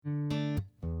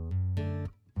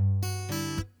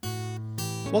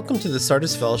Welcome to the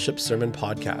Sardis Fellowship Sermon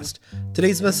Podcast.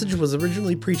 Today's message was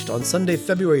originally preached on Sunday,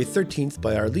 February 13th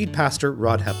by our lead pastor,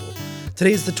 Rod Heppel.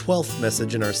 Today is the 12th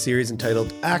message in our series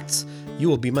entitled Acts, You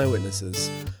Will Be My Witnesses.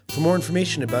 For more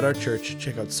information about our church,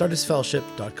 check out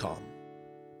sardisfellowship.com.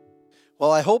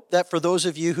 Well, I hope that for those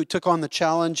of you who took on the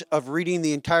challenge of reading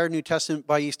the entire New Testament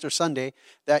by Easter Sunday,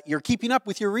 that you're keeping up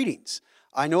with your readings.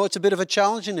 I know it's a bit of a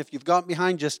challenge, and if you've gotten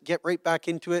behind, just get right back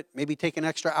into it. Maybe take an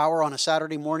extra hour on a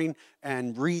Saturday morning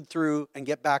and read through and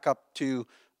get back up to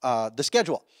the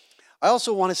schedule. I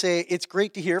also want to say it's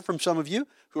great to hear from some of you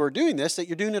who are doing this, that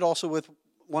you're doing it also with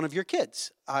one of your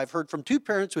kids. I've heard from two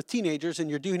parents with teenagers, and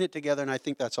you're doing it together, and I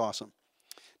think that's awesome.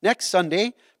 Next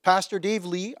Sunday, Pastor Dave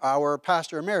Lee, our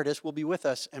pastor emeritus, will be with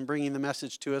us and bringing the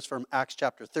message to us from Acts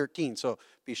chapter 13. So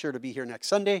be sure to be here next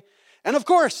Sunday. And of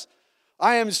course,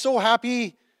 I am so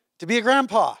happy to be a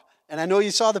grandpa. And I know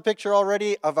you saw the picture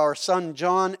already of our son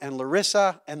John and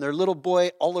Larissa and their little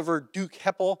boy Oliver Duke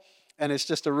Heppel. And it's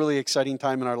just a really exciting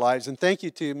time in our lives. And thank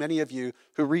you to many of you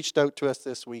who reached out to us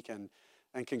this week and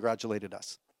congratulated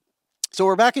us. So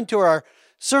we're back into our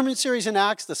sermon series in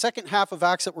Acts, the second half of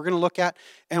Acts that we're going to look at.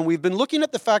 And we've been looking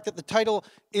at the fact that the title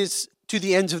is To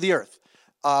the Ends of the Earth.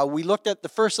 We looked at the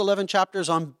first 11 chapters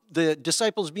on the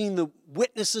disciples being the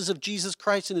witnesses of Jesus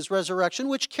Christ and his resurrection,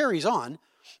 which carries on,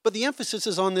 but the emphasis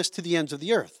is on this to the ends of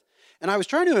the earth. And I was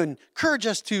trying to encourage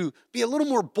us to be a little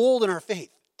more bold in our faith,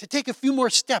 to take a few more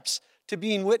steps to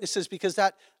being witnesses, because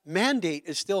that mandate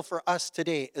is still for us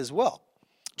today as well.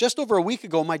 Just over a week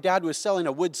ago, my dad was selling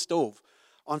a wood stove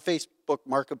on Facebook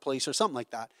Marketplace or something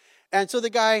like that. And so the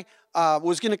guy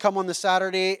was going to come on the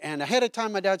Saturday, and ahead of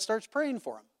time, my dad starts praying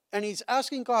for him. And he's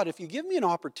asking God, if you give me an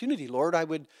opportunity, Lord, I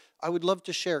would love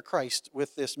to share Christ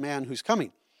with this man who's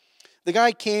coming. The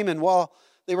guy came, and while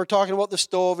they were talking about the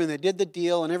stove and they did the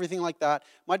deal and everything like that,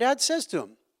 my dad says to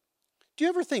him, do you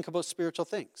ever think about spiritual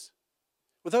things?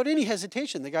 Without any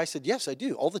hesitation, the guy said, yes, I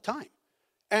do, all the time.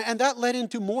 And that led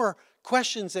into more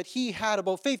questions that he had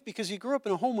about faith, because he grew up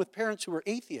in a home with parents who were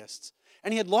atheists.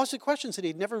 And he had lots of questions that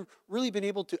he'd never really been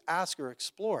able to ask or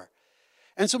explore.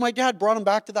 And so my dad brought him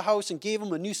back to the house and gave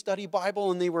him a new study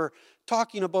Bible, and they were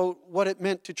talking about what it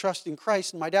meant to trust in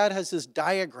Christ. And my dad has this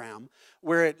diagram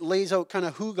where it lays out kind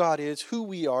of who God is, who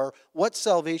we are, what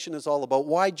salvation is all about,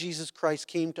 why Jesus Christ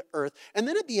came to earth. And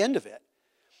then at the end of it,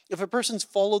 if a person's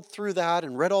followed through that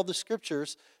and read all the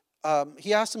scriptures,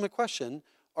 he asked him a question,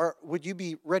 would you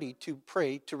be ready to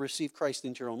pray to receive Christ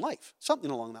into your own life?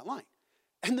 Something along that line.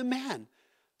 And the man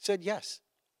said yes,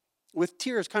 with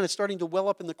tears kind of starting to well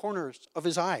up in the corners of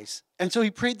his eyes. And so he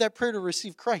prayed that prayer to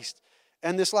receive Christ.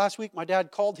 And this last week, my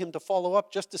dad called him to follow up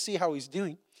just to see how he's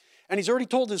doing. And he's already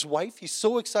told his wife, he's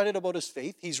so excited about his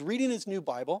faith. He's reading his new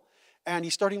Bible, and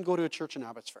he's starting to go to a church in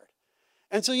Abbotsford.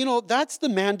 And so, that's the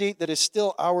mandate that is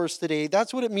still ours today.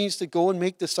 That's what it means to go and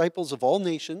make disciples of all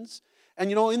nations. And,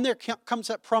 in there comes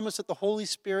that promise that the Holy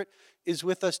Spirit is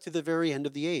with us to the very end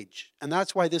of the age. And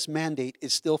that's why this mandate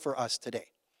is still for us today.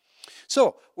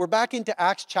 So, we're back into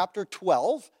Acts chapter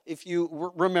 12. If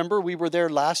you remember, we were there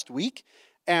last week.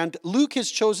 And Luke has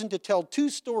chosen to tell two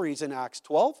stories in Acts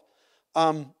 12.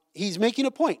 He's making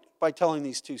a point by telling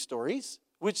these two stories,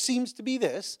 which seems to be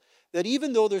this, that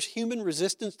even though there's human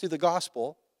resistance to the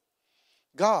gospel,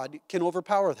 God can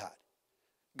overpower that.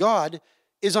 God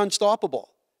is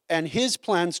unstoppable, and his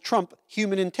plans trump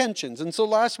human intentions. And so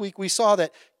last week we saw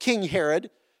that King Herod,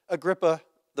 Agrippa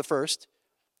I,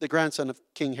 the grandson of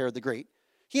King Herod the Great,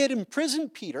 he had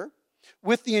imprisoned Peter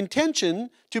with the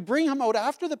intention to bring him out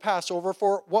after the Passover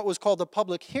for what was called a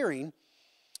public hearing,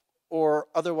 or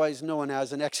otherwise known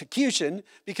as an execution,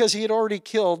 because he had already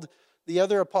killed the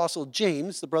other apostle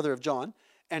James, the brother of John,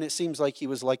 and it seems like he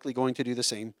was likely going to do the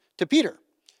same to Peter.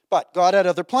 But God had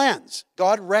other plans.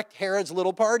 God wrecked Herod's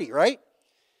little party, right?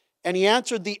 And he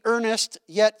answered the earnest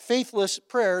yet faithless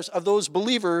prayers of those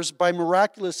believers by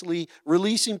miraculously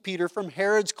releasing Peter from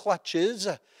Herod's clutches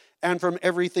and from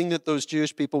everything that those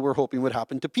Jewish people were hoping would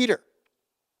happen to Peter.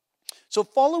 So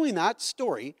following that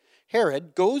story,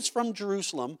 Herod goes from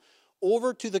Jerusalem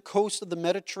over to the coast of the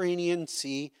Mediterranean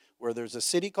Sea, where there's a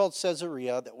city called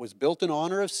Caesarea that was built in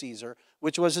honor of Caesar,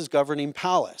 which was his governing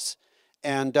palace.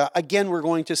 And again, we're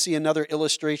going to see another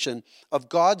illustration of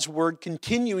God's word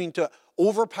continuing to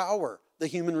overpower the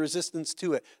human resistance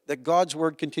to it, that God's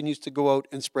word continues to go out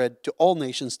and spread to all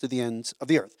nations to the ends of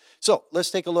the earth. So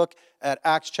let's take a look at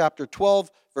Acts chapter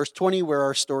 12, verse 20, where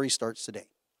our story starts today.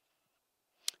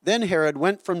 Then Herod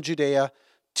went from Judea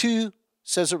to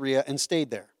Caesarea and stayed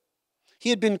there. He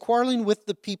had been quarreling with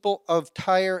the people of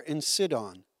Tyre and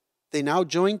Sidon. They now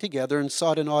joined together and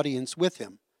sought an audience with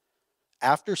him.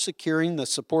 After securing the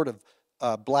support of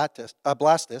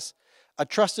Blastus, a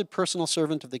trusted personal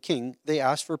servant of the king, they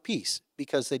asked for peace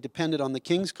because they depended on the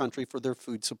king's country for their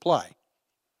food supply.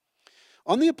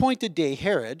 On the appointed day,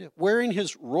 Herod, wearing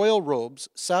his royal robes,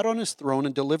 sat on his throne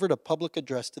and delivered a public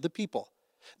address to the people.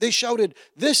 They shouted,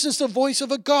 "This is the voice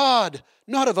of a god,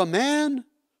 not of a man."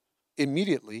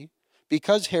 Immediately,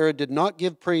 because Herod did not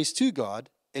give praise to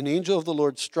God, an angel of the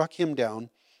Lord struck him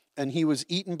down, and he was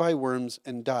eaten by worms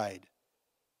and died.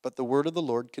 But the word of the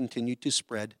Lord continued to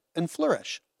spread and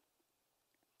flourish.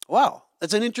 Wow,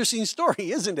 that's an interesting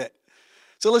story, isn't it?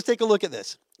 So let's take a look at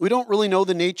this. We don't really know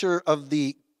the nature of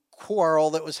the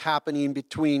quarrel that was happening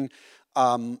between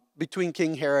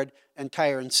King Herod and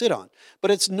Tyre and Sidon.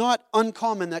 But it's not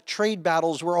uncommon that trade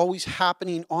battles were always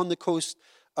happening on the coast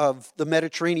of the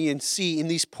Mediterranean Sea in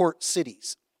these port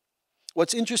cities.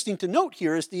 What's interesting to note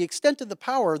here is the extent of the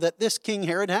power that this King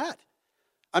Herod had.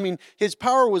 I mean, his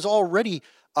power was already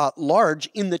large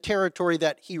in the territory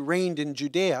that he reigned in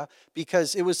Judea,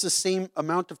 because it was the same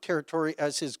amount of territory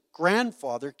as his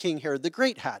grandfather, King Herod the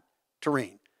Great, had to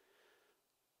reign.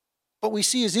 But we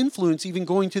see his influence even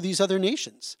going to these other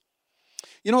nations.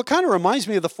 You know, it kind of reminds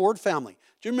me of the Ford family.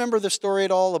 Do you remember the story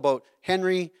at all about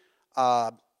Henry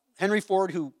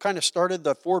Ford, who kind of started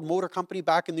the Ford Motor Company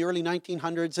back in the early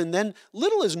 1900s? And then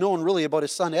little is known really about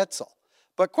his son Edsel.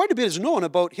 But quite a bit is known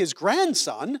about his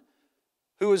grandson,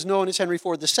 who is known as Henry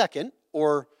Ford II,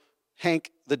 or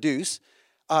Hank the Deuce.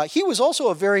 He was also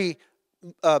a very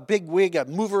big wig, a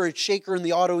mover and shaker in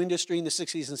the auto industry in the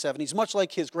 60s and 70s, much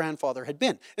like his grandfather had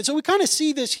been. And so we kind of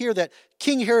see this here, that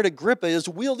King Herod Agrippa is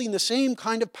wielding the same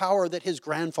kind of power that his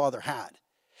grandfather had.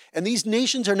 And these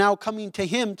nations are now coming to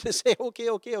him to say,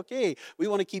 okay, we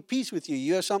want to keep peace with you.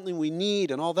 You have something we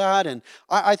need and all that. And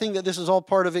I think that this is all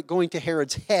part of it going to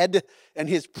Herod's head and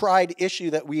his pride issue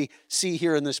that we see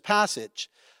here in this passage.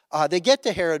 They get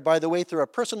to Herod, by the way, through a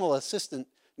personal assistant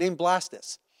named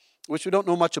Blastus, which we don't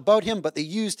know much about him, but they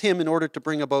used him in order to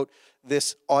bring about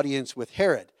this audience with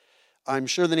Herod. I'm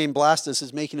sure the name Blastus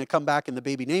is making a comeback in the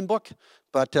baby name book,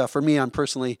 but for me, I'm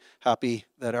personally happy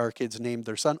that our kids named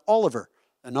their son Oliver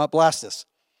and not Blastus.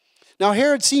 Now,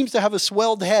 Herod seems to have a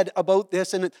swelled head about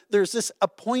this, and there's this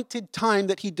appointed time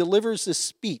that he delivers this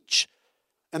speech,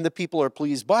 and the people are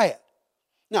pleased by it.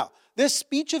 Now, this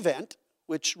speech event,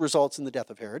 which results in the death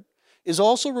of Herod, is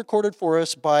also recorded for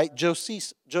us by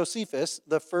Josephus,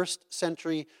 the first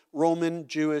century Roman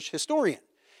Jewish historian.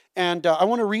 And I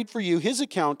want to read for you his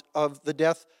account of the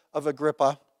death of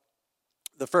Agrippa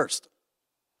the First.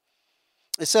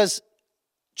 It says,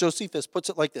 Josephus puts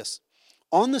it like this: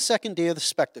 "On the second day of the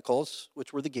spectacles,"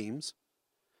 which were the games,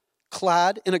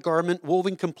 "clad in a garment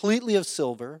woven completely of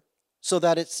silver, so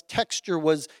that its texture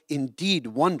was indeed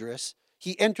wondrous,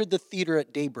 he entered the theater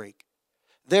at daybreak.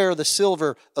 There the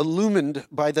silver, illumined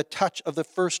by the touch of the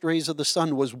first rays of the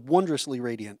sun, was wondrously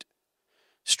radiant.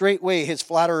 Straightway his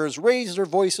flatterers raised their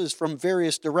voices from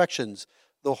various directions,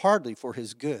 though hardly for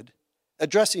his good,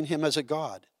 addressing him as a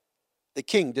god. The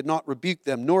king did not rebuke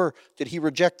them, nor did he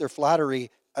reject their flattery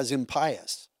as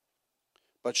impious.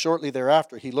 But shortly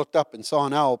thereafter he looked up and saw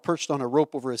an owl perched on a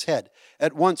rope over his head,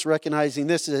 at once recognizing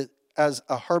this as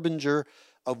a harbinger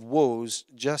of woes,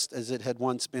 just as it had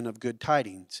once been of good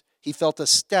tidings. He felt a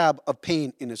stab of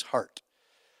pain in his heart."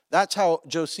 That's how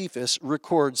Josephus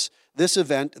records this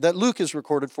event that Luke has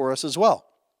recorded for us as well.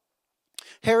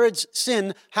 Herod's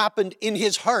sin happened in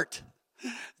his heart.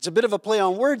 It's a bit of a play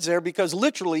on words there, because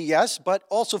literally, yes, but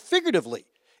also figuratively.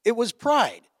 It was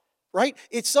pride, right?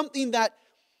 It's something that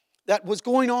was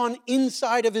going on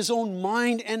inside of his own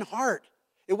mind and heart.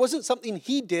 It wasn't something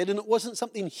he did, and it wasn't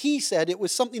something he said. It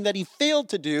was something that he failed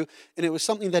to do, and it was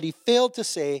something that he failed to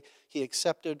say. He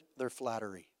accepted their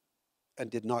flattery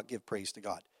and did not give praise to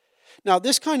God. Now,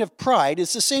 this kind of pride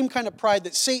is the same kind of pride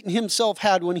that Satan himself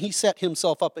had when he set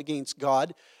himself up against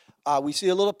God. We see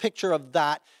a little picture of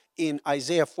that in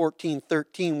Isaiah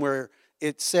 14:13, where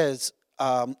it says,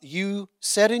 "You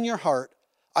said in your heart,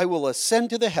 I will ascend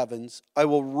to the heavens. I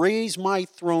will raise my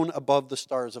throne above the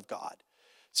stars of God."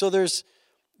 So there's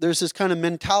this kind of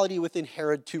mentality within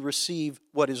Herod to receive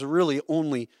what is really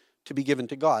only to be given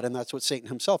to God, and that's what Satan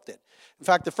himself did. In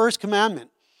fact, the first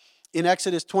commandment in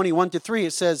Exodus 21:3,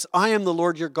 it says, "I am the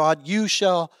Lord your God, you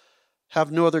shall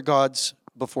have no other gods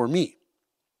before me."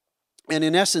 And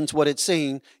in essence, what it's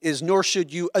saying is, nor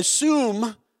should you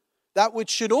assume that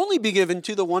which should only be given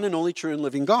to the one and only true and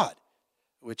living God,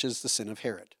 which is the sin of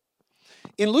Herod.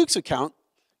 In Luke's account,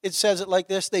 it says it like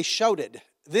this: they shouted,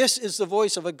 "This is the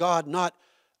voice of a God, not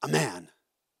a man."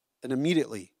 And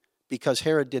immediately, because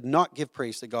Herod did not give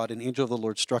praise to God, an angel of the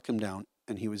Lord struck him down,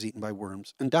 and he was eaten by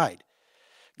worms and died.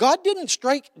 God didn't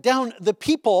strike down the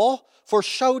people for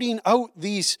shouting out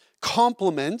these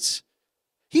compliments.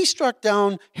 he struck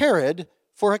down Herod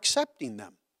for accepting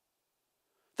them.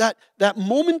 That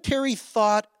momentary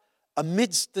thought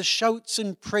amidst the shouts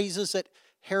and praises that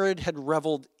Herod had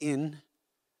reveled in,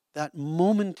 that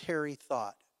momentary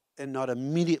thought and not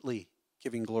immediately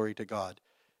giving glory to God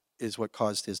is what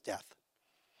caused his death.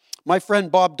 My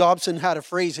friend Bob Dobson had a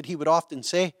phrase that he would often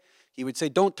say. He would say,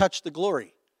 "Don't touch the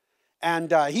glory."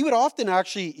 And he would often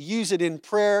actually use it in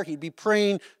prayer. He'd be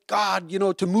praying, God,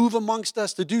 to move amongst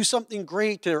us, to do something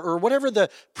great, or whatever the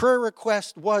prayer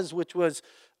request was, which was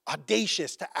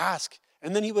audacious to ask.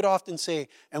 And then he would often say,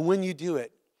 and when you do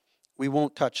it, we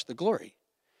won't touch the glory.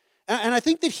 And I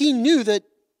think that he knew that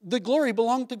the glory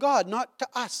belonged to God, not to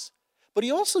us. But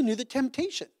he also knew the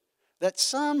temptation, that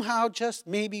somehow just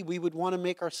maybe we would want to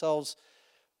make ourselves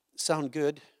sound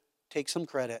good, take some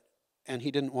credit, and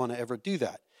he didn't want to ever do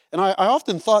that. And I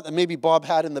often thought that maybe Bob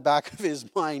had in the back of his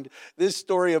mind this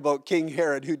story about King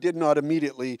Herod, who did not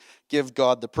immediately give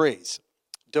God the praise.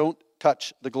 Don't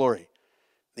touch the glory.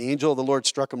 The angel of the Lord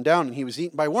struck him down, and he was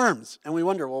eaten by worms. And we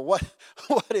wonder, well, what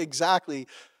exactly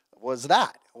was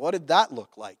that? What did that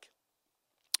look like?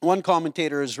 One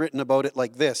commentator has written about it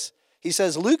like this. He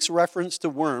says, Luke's reference to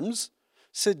worms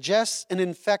suggests an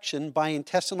infection by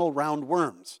intestinal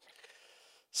roundworms.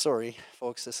 Sorry,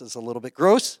 folks, this is a little bit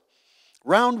gross.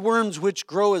 Roundworms which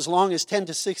grow as long as 10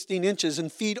 to 16 inches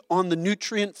and feed on the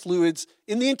nutrient fluids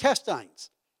in the intestines.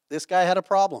 This guy had a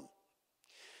problem.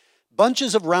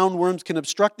 Bunches of roundworms can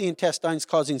obstruct the intestines,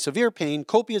 causing severe pain,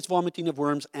 copious vomiting of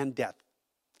worms, and death.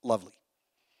 Lovely.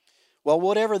 Well,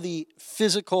 whatever the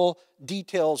physical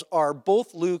details are,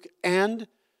 both Luke and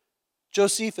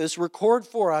Josephus record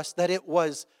for us that it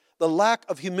was the lack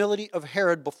of humility of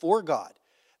Herod before God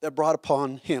that brought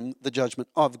upon him the judgment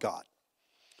of God.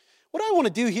 What I want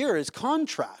to do here is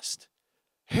contrast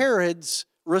Herod's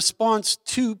response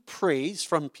to praise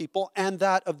from people and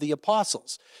that of the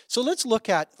apostles. So let's look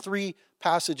at 3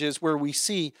 passages where we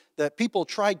see that people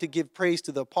tried to give praise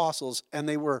to the apostles and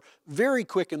they were very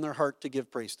quick in their heart to give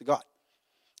praise to God.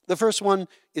 The first one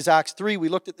is Acts 3. We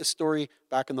looked at this story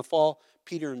back in the fall.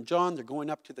 Peter and John, they're going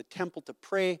up to the temple to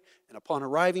pray. And upon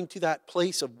arriving to that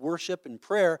place of worship and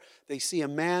prayer, they see a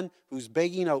man who's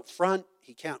begging out front.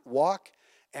 He can't walk,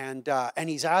 and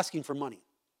he's asking for money.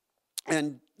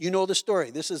 And you know the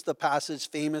story. This is the passage,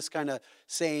 famous kind of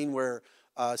saying where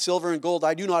silver and gold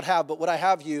I do not have, but what I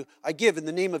have I give in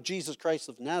the name of Jesus Christ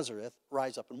of Nazareth,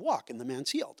 rise up and walk. And the man's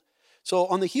healed. So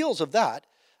on the heels of that,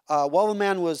 while the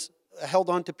man was held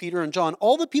on to Peter and John,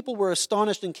 all the people were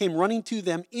astonished and came running to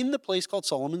them in the place called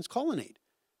Solomon's Colonnade.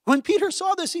 When Peter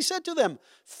saw this, he said to them,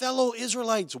 fellow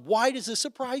Israelites, why does this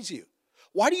surprise you?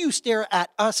 Why do you stare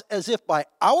at us as if by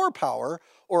our power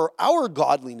or our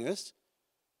godliness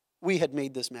we had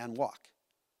made this man walk?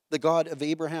 The God of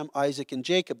Abraham, Isaac, and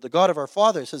Jacob, the God of our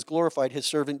fathers, has glorified his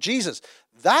servant Jesus.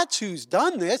 That's who's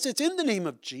done this. It's in the name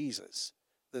of Jesus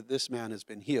that this man has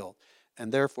been healed,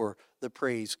 and therefore the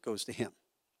praise goes to him.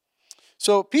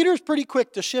 So Peter's pretty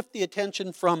quick to shift the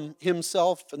attention from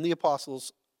himself and the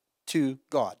apostles to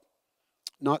God.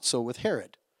 Not so with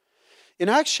Herod. In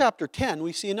Acts chapter 10,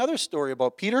 we see another story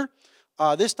about Peter.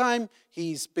 This time,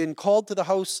 he's been called to the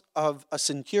house of a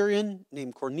centurion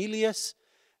named Cornelius.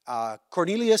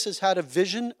 Cornelius has had a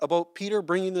vision about Peter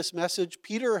bringing this message.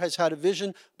 Peter has had a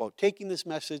vision about taking this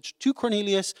message to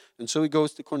Cornelius, and so he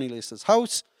goes to Cornelius'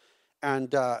 house, and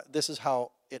this is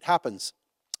how it happens.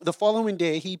 The following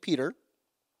day, he, Peter,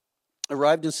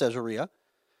 arrived in Caesarea,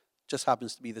 just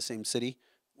happens to be the same city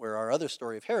where our other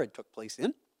story of Herod took place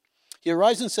in. He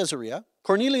arrives in Caesarea.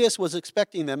 Cornelius was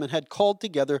expecting them and had called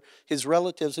together his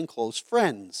relatives and close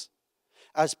friends.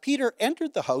 As Peter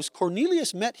entered the house,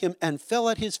 Cornelius met him and fell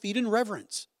at his feet in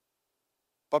reverence.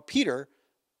 But Peter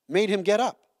made him get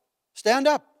up. Stand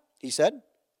up, he said.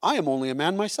 I am only a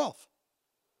man myself.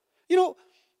 You know,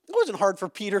 it wasn't hard for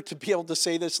Peter to be able to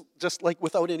say this just like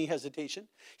without any hesitation.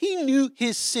 He knew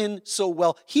his sin so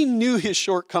well. He knew his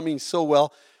shortcomings so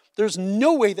well. There's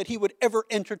no way that he would ever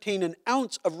entertain an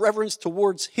ounce of reverence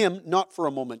towards him, not for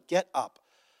a moment. Get up.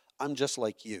 I'm just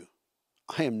like you.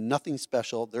 I am nothing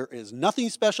special. There is nothing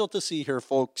special to see here,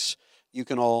 folks. You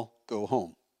can all go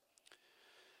home.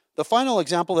 The final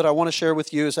example that I want to share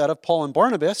with you is that of Paul and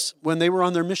Barnabas when they were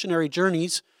on their missionary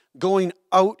journeys going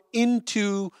out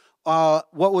into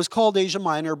what was called Asia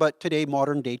Minor, but today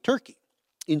modern-day Turkey,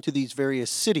 into these various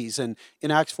cities. And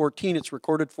in Acts 14, it's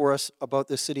recorded for us about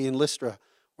the city in Lystra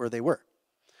where they were.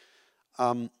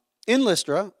 In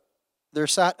Lystra, there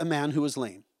sat a man who was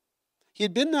lame. He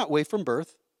had been that way from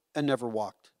birth and never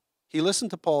walked. He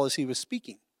listened to Paul as he was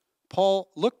speaking. Paul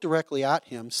looked directly at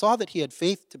him, saw that he had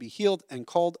faith to be healed, and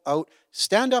called out,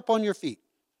 "Stand up on your feet."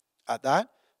 At that,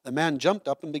 The man jumped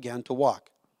up and began to walk.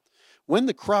 When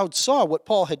the crowd saw what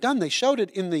Paul had done, they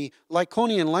shouted in the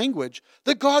Lycaonian language,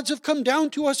 "The gods have come down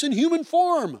to us in human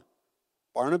form."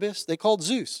 Barnabas they called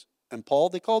Zeus, and Paul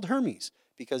they called Hermes,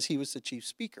 because he was the chief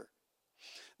speaker.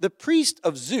 The priest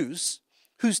of Zeus,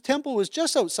 whose temple was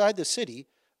just outside the city,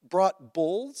 brought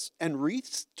bulls and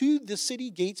wreaths to the city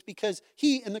gates because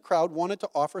he and the crowd wanted to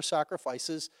offer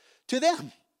sacrifices to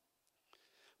them.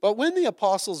 But when the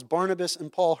apostles Barnabas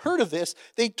and Paul heard of this,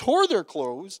 they tore their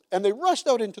clothes and they rushed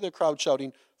out into the crowd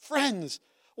shouting, "Friends,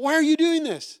 why are you doing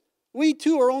this? We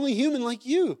too are only human like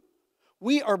you.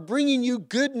 We are bringing you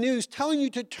good news, telling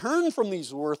you to turn from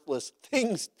these worthless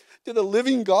things to the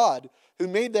living God who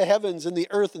made the heavens and the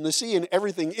earth and the sea and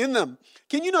everything in them."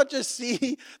 Can you not just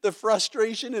see the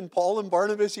frustration in Paul and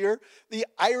Barnabas here? The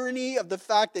irony of the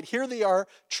fact that here they are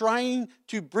trying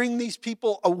to bring these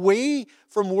people away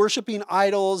from worshiping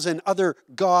idols and other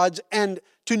gods and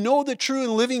to know the true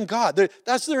and living God.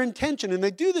 That's their intention. And they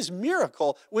do this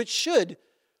miracle, which should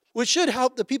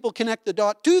help the people connect the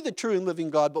dot to the true and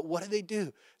living God. But what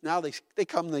do? Now they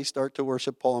come and they start to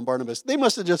worship Paul and Barnabas. They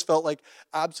must have just felt like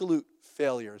absolute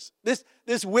failures.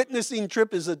 This witnessing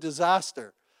trip is a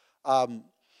disaster.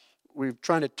 We're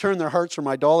trying to turn their hearts from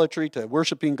idolatry to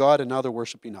worshiping God, and now they're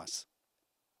worshiping us.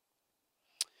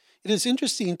 It is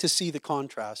interesting to see the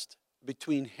contrast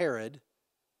between Herod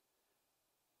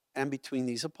and between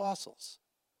these apostles.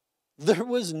 There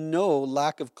was no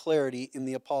lack of clarity in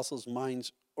the apostles'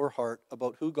 minds or heart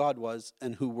about who God was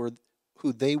and who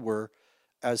they were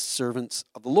as servants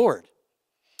of the Lord.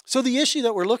 So the issue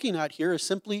that we're looking at here is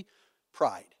simply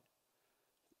pride.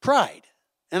 Pride.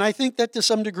 And I think that to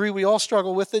some degree we all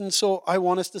struggle with it, and so I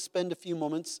want us to spend a few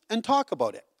moments and talk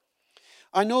about it.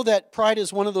 I know that pride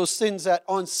is one of those sins that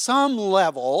on some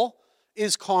level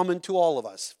is common to all of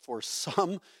us. For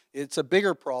some, it's a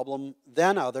bigger problem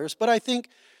than others, but I think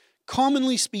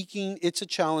commonly speaking, it's a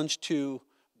challenge to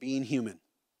being human.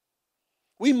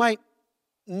 We might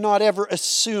not ever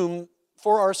assume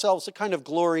for ourselves the kind of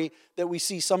glory that we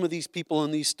see some of these people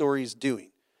in these stories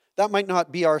doing. That might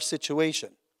not be our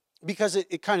situation because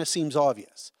it kind of seems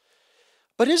obvious.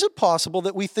 But is it possible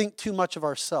that we think too much of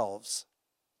ourselves?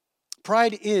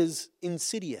 Pride is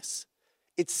insidious.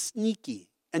 It's sneaky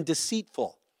and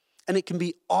deceitful. And it can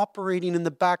be operating in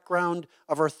the background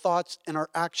of our thoughts and our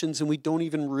actions, and we don't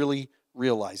even really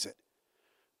realize it.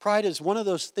 Pride is one of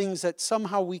those things that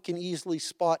somehow we can easily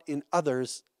spot in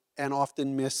others and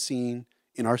often miss seeing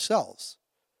in ourselves.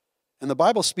 And the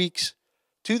Bible speaks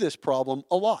to this problem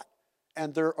a lot.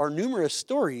 And there are numerous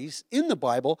stories in the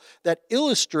Bible that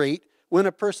illustrate when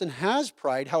a person has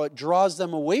pride, how it draws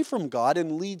them away from God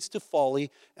and leads to folly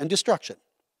and destruction.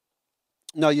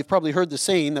 Now, you've probably heard the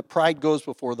saying that pride goes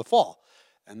before the fall.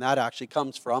 And that actually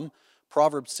comes from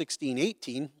Proverbs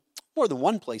 16:18, more than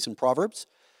one place in Proverbs.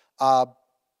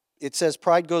 It says,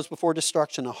 "Pride goes before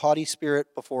destruction, a haughty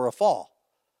spirit before a fall."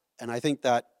 And I think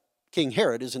that King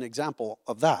Herod is an example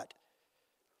of that.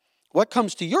 What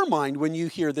comes to your mind when you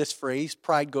hear this phrase,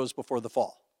 "pride goes before the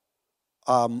fall"?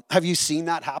 Have you seen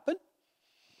that happen?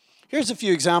 Here's a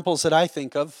few examples that I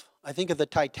think of. I think of the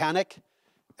Titanic,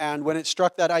 and when it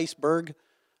struck that iceberg,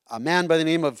 a man by the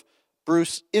name of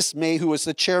Bruce Ismay, who was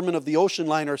the chairman of the ocean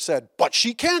liner, said, "But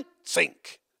she can't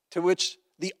sink." To which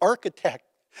the architect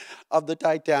of the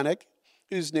Titanic,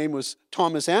 whose name was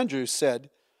Thomas Andrews, said,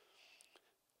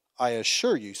 "I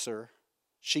assure you, sir,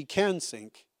 she can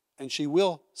sink, and she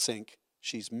will sink.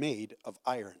 She's made of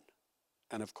iron."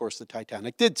 And of course, the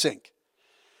Titanic did sink.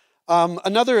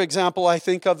 Another example I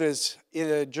think of is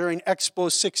during Expo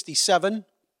 67,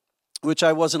 which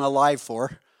I wasn't alive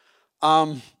for.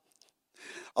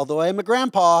 Although I am a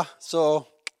grandpa, so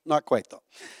not quite though.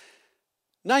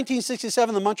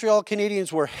 1967, the Montreal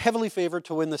Canadiens were heavily favored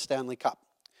to win the Stanley Cup.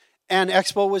 And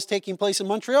Expo was taking place in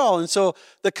Montreal. And so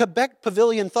the Quebec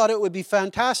Pavilion thought it would be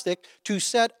fantastic to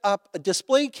set up a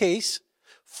display case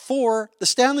for the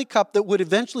Stanley Cup that would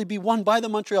eventually be won by the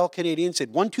Montreal Canadiens.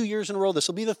 They'd won 2 years in a row. This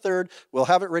will be the third. We'll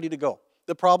have it ready to go.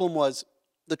 The problem was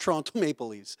the Toronto Maple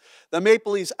Leafs. The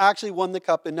Maple Leafs actually won the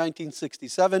cup in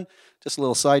 1967. Just a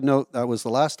little side note, that was the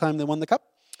last time they won the cup.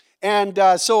 And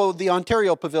so the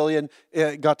Ontario Pavilion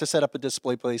got to set up a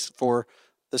display place for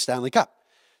the Stanley Cup.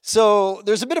 So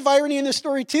there's a bit of irony in this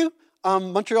story too.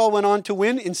 Montreal went on to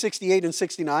win in 68 and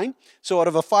 69. So out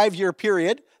of a 5-year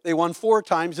period, they won 4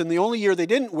 times. And the only year they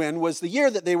didn't win was the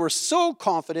year that they were so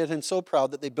confident and so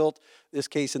proud that they built this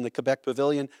case in the Quebec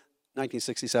Pavilion.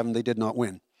 1967, they did not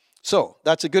win. So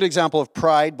that's a good example of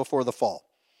pride before the fall.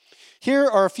 Here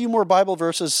are a few more Bible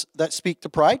verses that speak to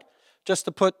pride, just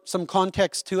to put some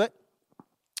context to it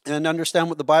and understand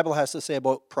what the Bible has to say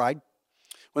about pride.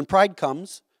 When pride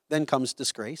comes, then comes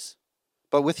disgrace,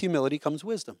 but with humility comes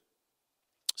wisdom.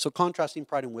 So contrasting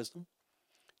pride and wisdom.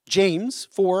 James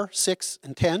 4, 6,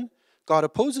 and 10, God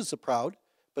opposes the proud,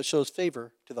 but shows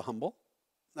favor to the humble.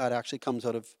 That actually comes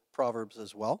out of Proverbs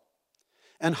as well.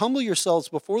 And humble yourselves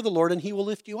before the Lord, and he will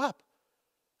lift you up.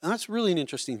 And that's really an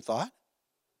interesting thought.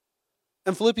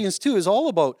 And Philippians 2 is all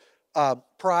about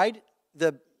pride.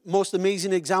 The most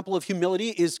amazing example of humility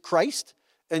is Christ.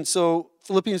 And so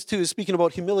Philippians 2 is speaking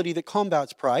about humility that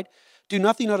combats pride. Do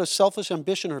nothing out of selfish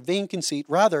ambition or vain conceit.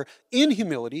 Rather, in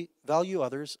humility, value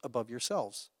others above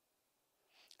yourselves.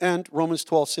 And Romans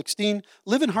 12:16,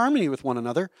 live in harmony with one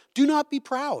another. Do not be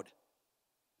proud,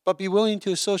 but be willing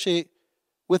to associate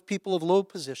with people of low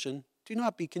position. Do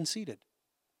not be conceited.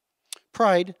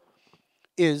 Pride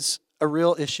is a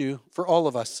real issue for all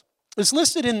of us. It's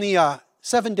listed in the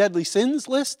 7 deadly sins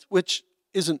list, which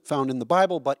isn't found in the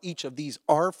Bible, but each of these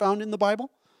are found in the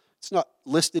Bible. It's not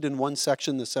listed in one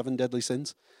section, the 7 deadly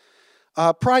sins.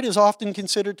 Pride is often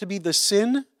considered to be the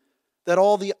sin that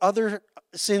all the other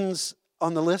sins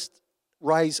on the list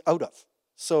rise out of.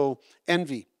 So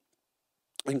envy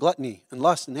and gluttony and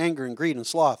lust and anger and greed and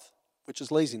sloth, which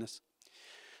is laziness.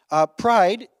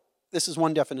 Pride, this is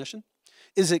one definition,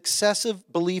 is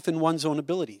excessive belief in one's own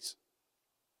abilities.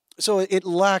 So it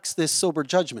lacks this sober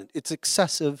judgment. It's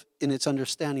excessive in its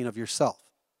understanding of yourself.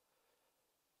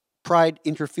 Pride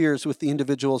interferes with the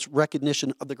individual's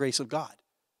recognition of the grace of God.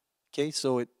 Okay,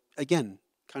 so it, again,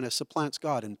 kind of supplants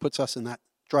God and puts us in that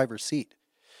driver's seat.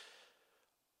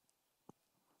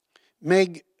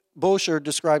 Meg Bosher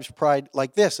describes pride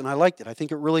like this, and I liked it. I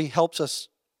think it really helps us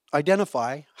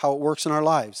identify how it works in our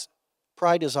lives.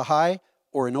 Pride is a high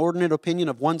or inordinate opinion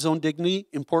of one's own dignity,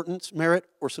 importance, merit,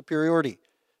 or superiority,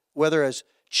 whether as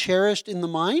cherished in the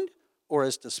mind or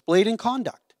as displayed in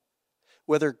conduct.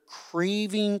 Whether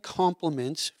craving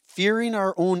compliments, fearing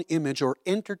our own image, or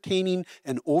entertaining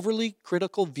an overly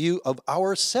critical view of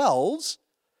ourselves,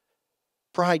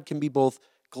 pride can be both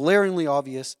glaringly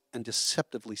obvious and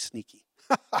deceptively sneaky.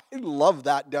 I love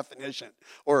that definition,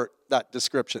 or that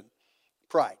description.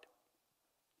 Pride.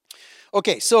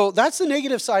 Okay, so that's the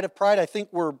negative side of pride. I think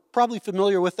we're probably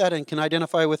familiar with that and can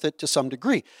identify with it to some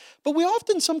degree. But we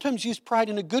often sometimes use pride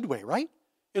in a good way, right?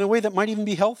 In a way that might even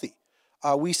be healthy.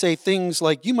 We say things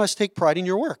like, you must take pride in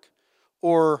your work,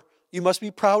 or you must be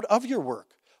proud of your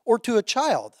work, or to a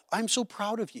child, I'm so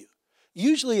proud of you.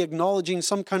 Usually acknowledging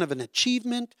some kind of an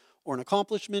achievement or an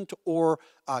accomplishment or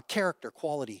a character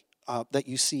quality that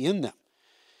you see in them.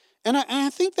 And I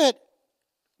think that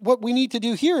what we need to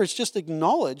do here is just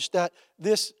acknowledge that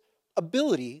this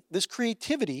ability, this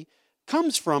creativity,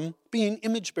 comes from being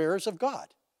image bearers of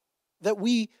God. That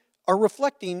we are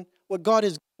reflecting what God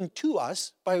has given to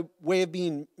us by way of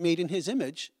being made in his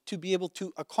image to be able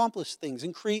to accomplish things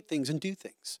and create things and do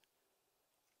things.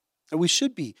 And we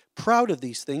should be proud of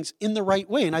these things in the right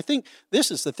way. And I think this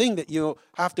is the thing that you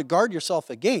have to guard yourself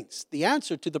against. The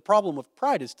answer to the problem of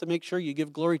pride is to make sure you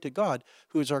give glory to God,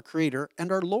 who is our Creator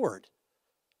and our Lord.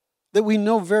 That we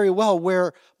know very well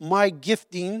where my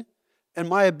gifting and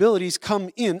my abilities come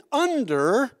in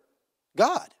under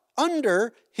God,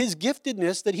 under his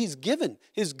giftedness that he's given,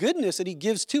 his goodness that he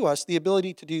gives to us, the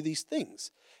ability to do these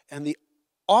things. And the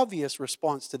obvious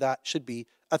response to that should be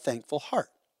a thankful heart.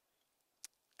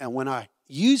 And when I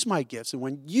use my gifts, and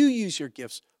when you use your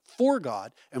gifts for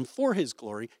God and for his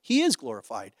glory, he is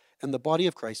glorified, and the body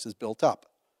of Christ is built up.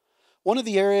 One of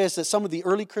the areas that some of the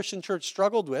early Christian church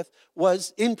struggled with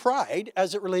was in pride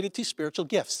as it related to spiritual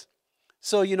gifts.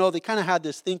 So, they kind of had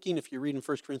this thinking, if you read in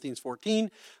 1 Corinthians 14,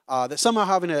 that somehow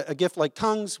having a gift like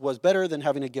tongues was better than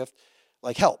having a gift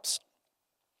like helps.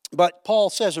 But Paul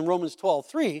says in Romans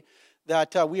 12:3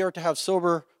 that we are to have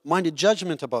sober-minded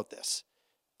judgment about this.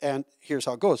 And here's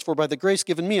how it goes. For by the grace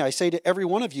given me, I say to every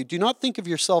one of you, do not think of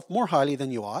yourself more highly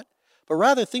than you ought, but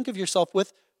rather think of yourself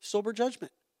with sober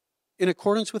judgment, in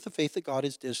accordance with the faith that God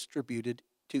has distributed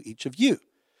to each of you.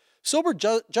 Sober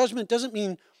judgment doesn't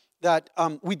mean that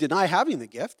we deny having the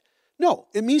gift. No,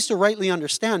 it means to rightly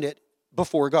understand it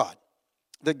before God.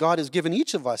 That God has given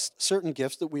each of us certain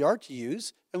gifts that we are to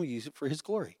use, and we use it for his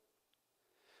glory.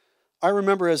 I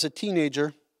remember as a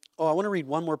teenager, I want to read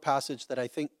one more passage that I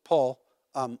think Paul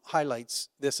highlights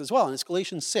this as well, and it's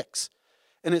Galatians 6.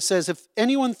 And it says, if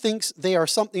anyone thinks they are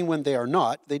something when they are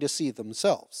not, they deceive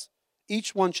themselves.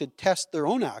 Each one should test their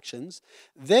own actions,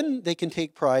 then they can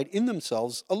take pride in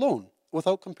themselves alone,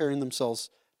 without comparing themselves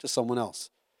to someone else.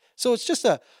 So it's just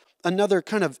another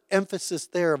kind of emphasis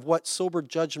there of what sober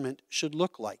judgment should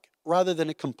look like, rather than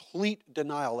a complete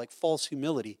denial, like false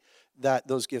humility, that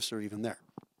those gifts are even there.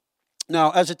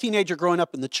 Now, as a teenager growing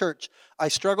up in the church, I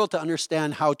struggled to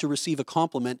understand how to receive a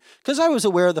compliment because I was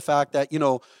aware of the fact that,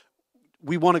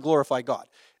 we want to glorify God.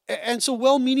 And so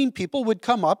well-meaning people would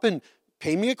come up and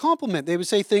pay me a compliment. They would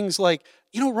say things like,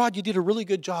 Rod, you did a really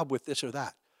good job with this or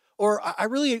that. Or I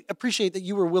really appreciate that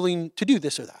you were willing to do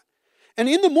this or that. And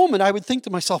in the moment, I would think to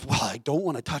myself, well, I don't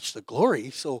want to touch the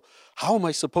glory, so how am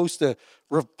I supposed to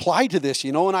reply to this,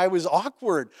 And I was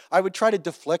awkward. I would try to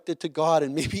deflect it to God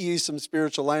and maybe use some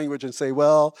spiritual language and say,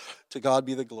 well, to God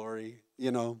be the glory,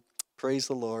 praise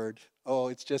the Lord. Oh,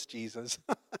 it's just Jesus.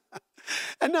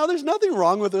 And now there's nothing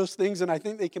wrong with those things, and I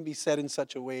think they can be said in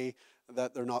such a way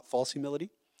that they're not false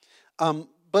humility,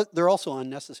 but they're also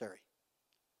unnecessary.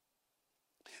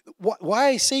 Why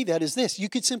I say that is this. You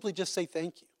could simply just say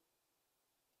thank you.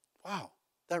 Wow,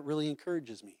 that really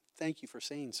encourages me. Thank you for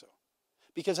saying so.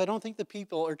 Because I don't think the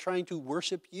people are trying to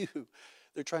worship you.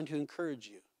 They're trying to encourage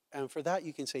you. And for that,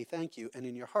 you can say thank you. And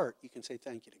in your heart, you can say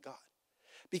thank you to God.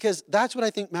 Because that's what I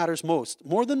think matters most.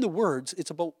 More than the words, it's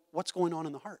about what's going on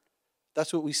in the heart.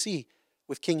 That's what we see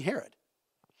with King Herod.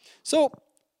 So,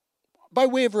 by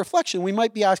way of reflection, we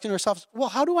might be asking ourselves, well,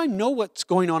 how do I know what's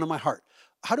going on in my heart?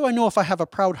 How do I know if I have a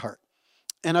proud heart?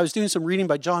 And I was doing some reading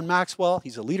by John Maxwell.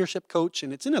 He's a leadership coach,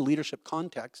 and it's in a leadership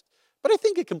context. But I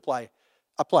think it can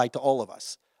apply to all of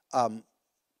us.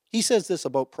 He says this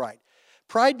about pride.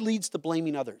 Pride leads to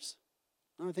blaming others.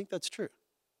 And I think that's true.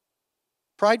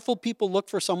 Prideful people look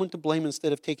for someone to blame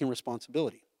instead of taking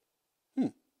responsibility.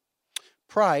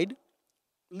 Pride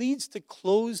leads to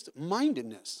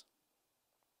closed-mindedness.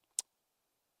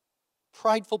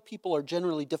 Prideful people are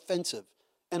generally defensive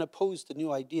and opposed to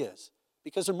new ideas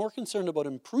because they're more concerned about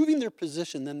improving their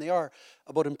position than they are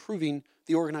about improving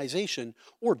the organization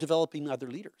or developing other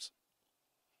leaders.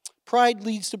 Pride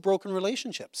leads to broken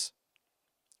relationships.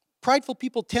 Prideful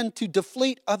people tend to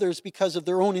deflate others because of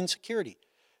their own insecurity.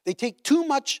 They take too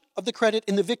much of the credit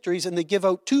in the victories and they give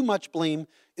out too much blame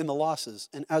in the losses.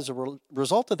 And as a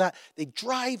result of that, they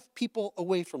drive people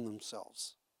away from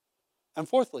themselves. And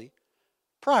fourthly,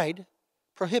 pride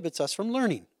prohibits us from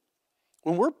learning.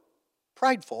 When we're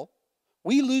prideful,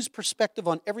 we lose perspective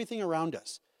on everything around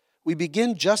us. We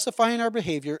begin justifying our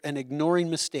behavior and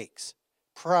ignoring mistakes.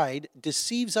 Pride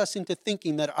deceives us into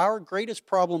thinking that our greatest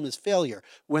problem is failure,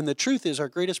 when the truth is our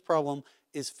greatest problem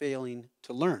is failing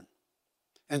to learn.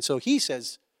 And so he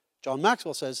says, John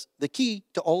Maxwell says, the key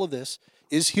to all of this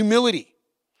is humility.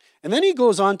 And then he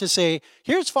goes on to say,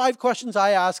 here's 5 questions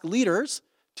I ask leaders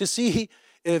to see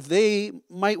if they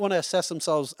might want to assess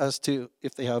themselves as to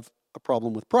if they have a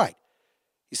problem with pride.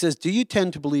 He says, do you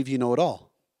tend to believe you know it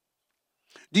all?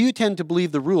 Do you tend to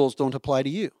believe the rules don't apply to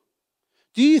you?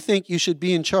 Do you think you should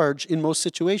be in charge in most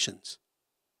situations?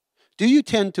 Do you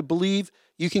tend to believe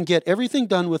you can get everything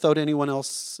done without anyone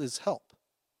else's help?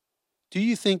 Do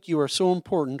you think you are so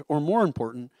important or more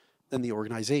important than the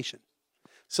organization?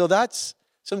 So that's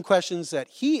some questions that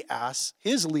he asks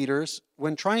his leaders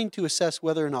when trying to assess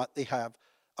whether or not they have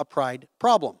a pride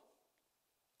problem.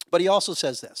 But he also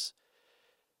says this.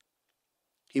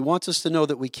 He wants us to know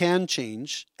that we can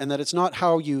change and that it's not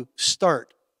how you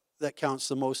start that counts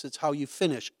the most, it's how you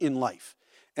finish in life.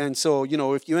 And so,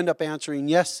 if you end up answering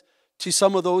yes to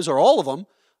some of those or all of them,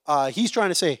 he's trying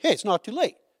to say, hey, it's not too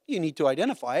late. You need to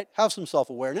identify it, have some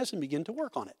self-awareness, and begin to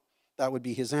work on it. That would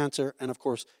be his answer. And of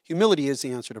course, humility is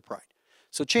the answer to pride.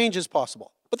 So change is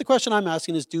possible. But the question I'm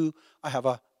asking is, do I have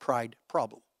a pride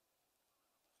problem?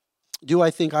 Do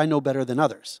I think I know better than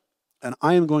others? And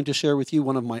I am going to share with you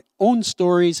one of my own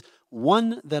stories,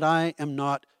 one that I am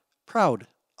not proud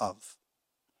of.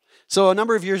 So a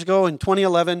number of years ago in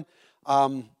 2011,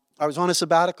 I was on a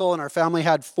sabbatical and our family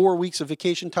had 4 weeks of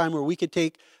vacation time where we could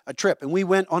take a trip. And we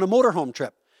went on a motorhome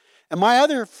trip. And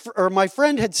my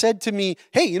friend had said to me,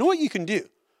 hey, you know what you can do?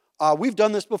 We've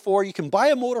done this before. You can buy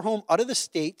a motorhome out of the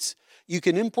States. You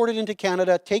can import it into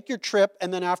Canada, take your trip,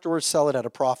 and then afterwards sell it at a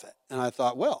profit. And I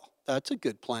thought, well, that's a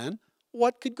good plan.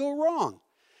 What could go wrong?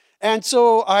 And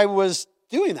so I was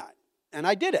doing that. And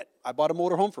I did it. I bought a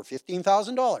motorhome for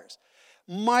 $15,000.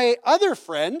 My other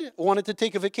friend wanted to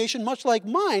take a vacation much like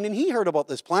mine, and he heard about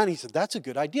this plan. He said, that's a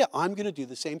good idea. I'm going to do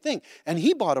the same thing. And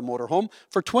he bought a motorhome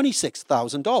for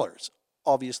 $26,000.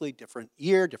 Obviously, different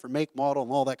year, different make, model,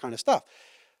 and all that kind of stuff.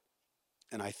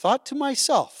 And I thought to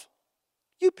myself,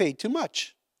 you paid too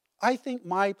much. I think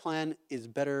my plan is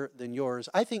better than yours.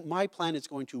 I think my plan is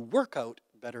going to work out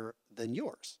better than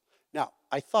yours. Now,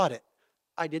 I thought it.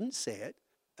 I didn't say it,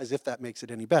 as if that makes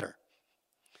it any better.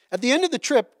 At the end of the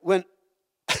trip, when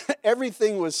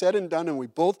everything was said and done and we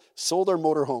both sold our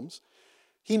motorhomes,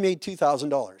 he made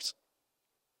 $2,000.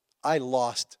 I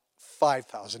lost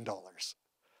 $5,000.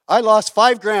 I lost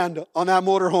 $5,000 on that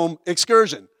motorhome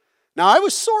excursion. Now, I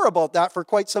was sore about that for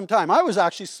quite some time. I was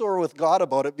actually sore with God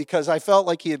about it because I felt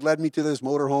like he had led me to this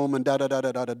motorhome and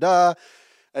da-da-da-da-da-da-da,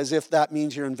 as if that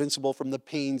means you're invincible from the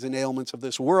pains and ailments of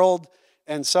this world.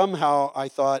 And somehow I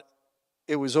thought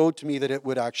it was owed to me that it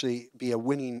would actually be a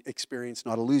winning experience,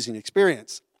 not a losing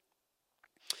experience.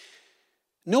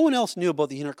 No one else knew about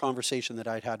the inner conversation that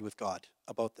I'd had with God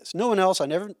about this. No one else. I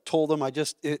never told them.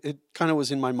 It kind of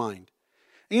was in my mind.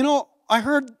 You know, I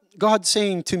heard God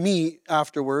saying to me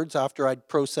afterwards, after I'd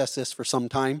processed this for some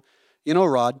time, you know,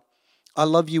 Rod, I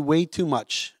love you way too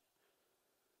much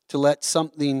to let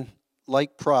something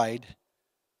like pride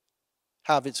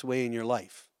have its way in your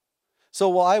life. So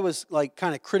while I was like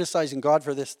kind of criticizing God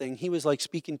for this thing, he was like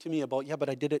speaking to me about, yeah, but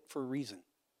I did it for a reason.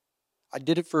 I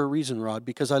did it for a reason, Rod,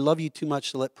 because I love you too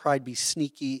much to let pride be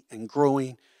sneaky and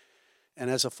growing. And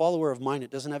as a follower of mine,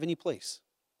 it doesn't have any place.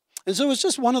 And so it was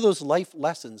just one of those life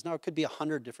lessons. Now, it could be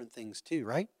 100 different things too,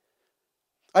 right?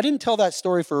 I didn't tell that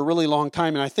story for a really long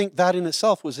time, and I think that in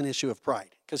itself was an issue of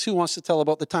pride. Because who wants to tell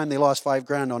about the time they lost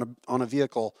 $5,000 on a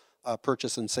vehicle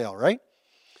purchase and sale, right?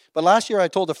 But last year I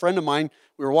told a friend of mine,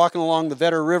 we were walking along the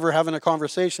Vetter River having a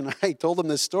conversation. I told him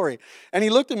this story. And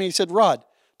he looked at me and he said, Rod,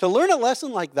 to learn a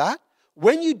lesson like that,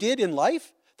 when you did in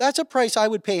life, that's a price I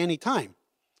would pay any time.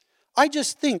 I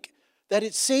just think that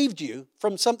it saved you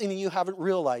from something that you haven't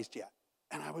realized yet.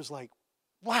 And I was like,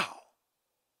 wow.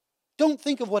 Don't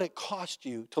think of what it cost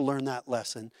you to learn that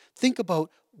lesson. Think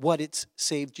about what it's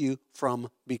saved you from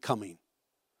becoming.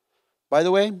 By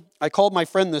the way, I called my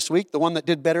friend this week, the one that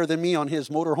did better than me on his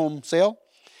motorhome sale,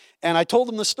 and I told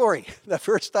him the story the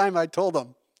first time I told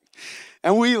him.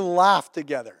 And we laughed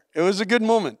together. It was a good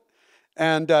moment.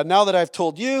 And now that I've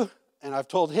told you and I've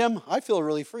told him, I feel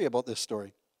really free about this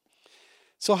story.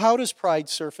 So how does pride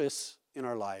surface in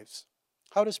our lives?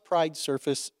 How does pride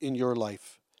surface in your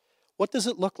life? What does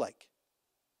it look like?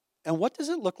 And what does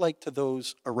it look like to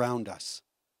those around us?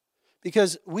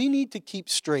 Because we need to keep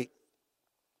straight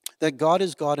that God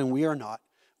is God and we are not.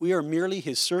 We are merely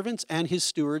his servants and his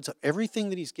stewards of everything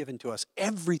that he's given to us.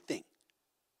 Everything.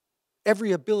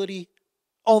 Every ability,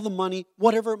 all the money,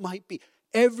 whatever it might be.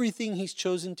 Everything he's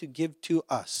chosen to give to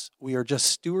us. We are just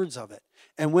stewards of it.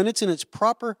 And when it's in its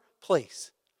proper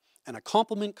place and a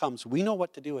compliment comes, we know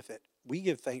what to do with it. We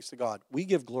give thanks to God. We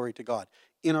give glory to God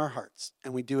in our hearts,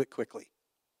 and we do it quickly.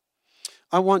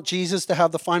 I want Jesus to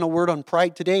have the final word on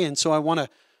pride today, and so I want to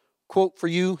quote for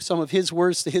you some of his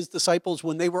words to his disciples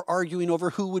when they were arguing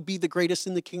over who would be the greatest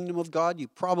in the kingdom of God. You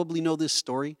probably know this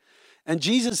story. And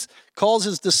Jesus calls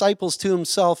his disciples to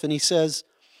himself, and he says,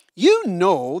 you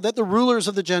know that the rulers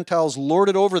of the Gentiles lord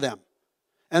it over them,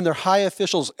 and their high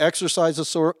officials exercise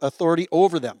authority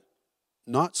over them.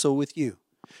 Not so with you.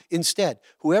 Instead,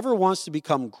 whoever wants to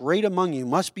become great among you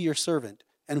must be your servant,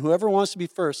 and whoever wants to be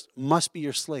first must be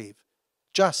your slave,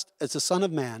 just as the Son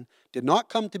of Man did not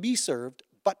come to be served,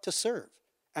 but to serve,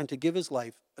 and to give his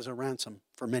life as a ransom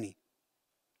for many.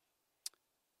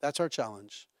 That's our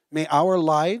challenge. May our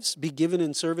lives be given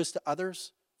in service to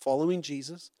others, following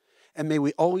Jesus, and may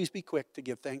we always be quick to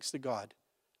give thanks to God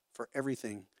for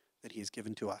everything that he has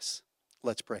given to us.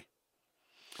 Let's pray.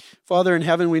 Father in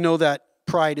heaven, we know that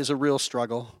pride is a real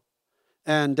struggle.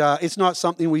 And it's not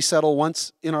something we settle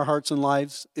once in our hearts and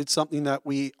lives. It's something that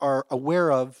we are aware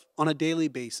of on a daily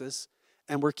basis,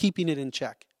 and we're keeping it in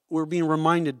check. We're being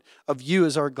reminded of you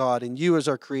as our God, and you as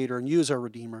our Creator, and you as our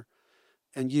Redeemer,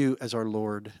 and you as our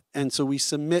Lord. And so we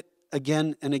submit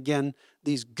again and again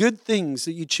these good things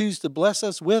that you choose to bless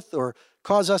us with or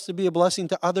cause us to be a blessing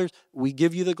to others. We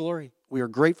give you the glory. We are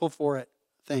grateful for it.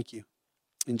 Thank you.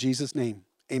 In Jesus' name,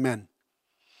 amen.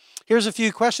 Here's a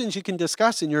few questions you can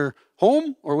discuss in your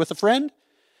home or with a friend.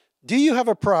 Do you have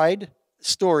a pride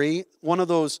story? One of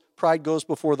those pride goes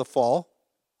before the fall.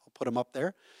 I'll put them up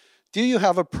there. Do you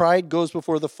have a pride goes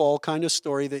before the fall kind of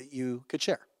story that you could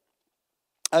share?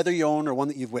 Either your own or one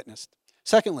that you've witnessed.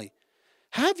 Secondly,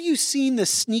 have you seen the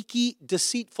sneaky,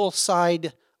 deceitful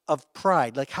side of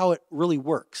pride, like how it really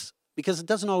works? Because it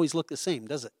doesn't always look the same,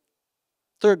 does it?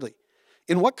 Thirdly,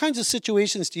 in what kinds of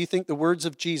situations do you think the words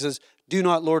of Jesus, do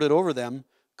not lord it over them,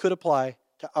 could apply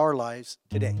to our lives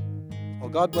today? Well,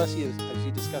 God bless you as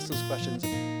you discuss those questions.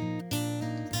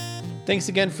 Thanks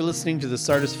again for listening to the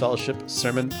Sardis Fellowship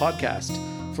Sermon Podcast.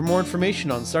 For more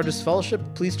information on Sardis Fellowship,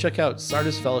 please check out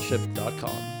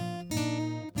sardisfellowship.com.